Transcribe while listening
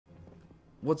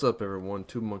What's up everyone,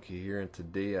 TubeMonkey here, and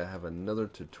today I have another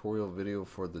tutorial video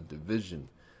for The Division.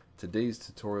 Today's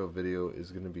tutorial video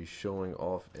is going to be showing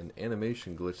off an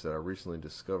animation glitch that I recently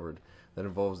discovered that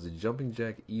involves the jumping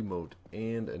jack emote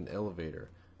and an elevator.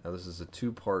 Now this is a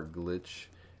two-part glitch,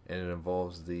 and it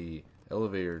involves the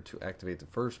elevator to activate the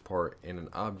first part and an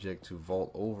object to vault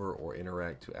over or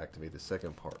interact to activate the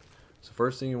second part. So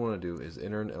first thing you want to do is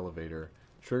enter an elevator,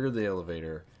 trigger the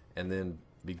elevator, and then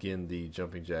begin the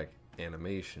jumping jack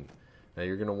animation. Now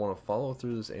you're going to want to follow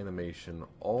through this animation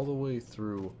all the way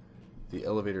through the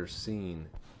elevator scene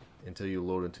until you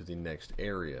load into the next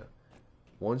area.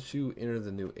 Once you enter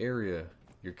the new area,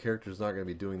 your character is not going to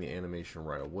be doing the animation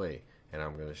right away, and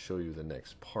I'm going to show you the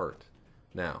next part.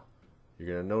 Now you're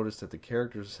going to notice that the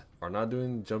characters are not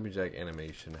doing the jumping jack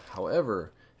animation.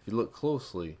 However, if you look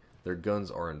closely, their guns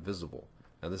are invisible.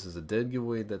 Now this is a dead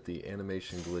giveaway that the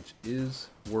animation glitch is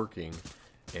working,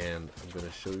 and I'm going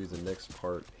to show you the next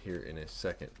part here in a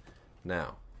second.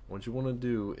 Now, what you want to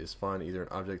do is find either an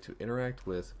object to interact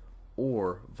with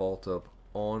or vault up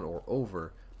on or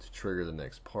over to trigger the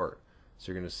next part.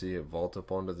 So you're going to see it vault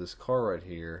up onto this car right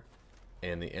here,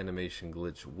 and the animation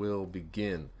glitch will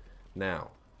begin.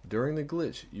 Now, during the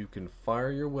glitch, you can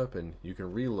fire your weapon, you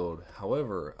can reload.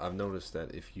 However, I've noticed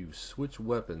that if you switch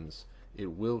weapons,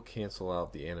 it will cancel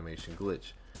out the animation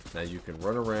glitch. Now you can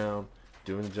run around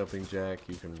doing the jumping jack,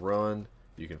 you can run,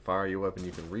 you can fire your weapon,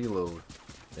 you can reload,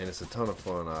 and it's a ton of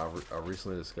fun. I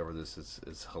recently discovered this.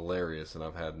 It's hilarious, and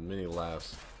I've had many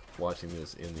laughs watching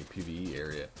this in the PvE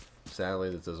area. Sadly,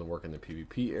 this doesn't work in the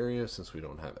PvP area since we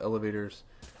don't have elevators.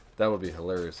 That would be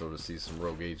hilarious though, to see some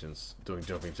rogue agents doing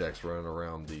jumping jacks running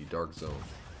around the dark zone.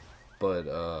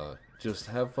 But just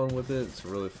have fun with it. It's a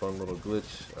really fun little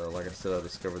glitch. Like I said, I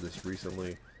discovered this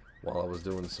recently while I was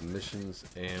doing some missions,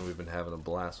 and we've been having a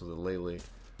blast with it lately.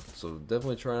 So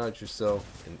definitely try it out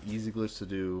yourself. An easy glitch to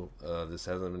do. This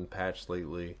hasn't been patched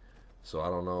lately, so I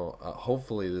don't know.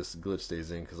 Hopefully this glitch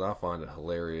stays in, because I find it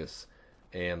hilarious,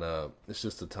 and it's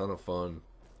just a ton of fun.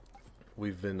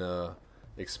 We've been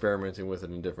experimenting with it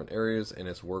in different areas, and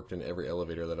it's worked in every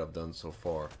elevator that I've done so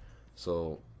far.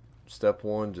 So step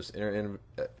one, just enter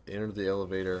the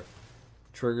elevator,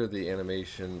 trigger the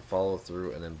animation, follow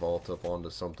through, and then vault up onto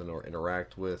something or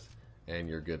interact with, and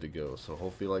you're good to go. So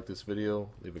hopefully you like this video.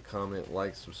 Leave a comment,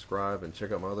 like, subscribe, and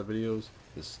check out my other videos.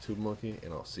 This is TubeMonkey,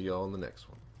 and I'll see y'all in the next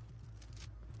one.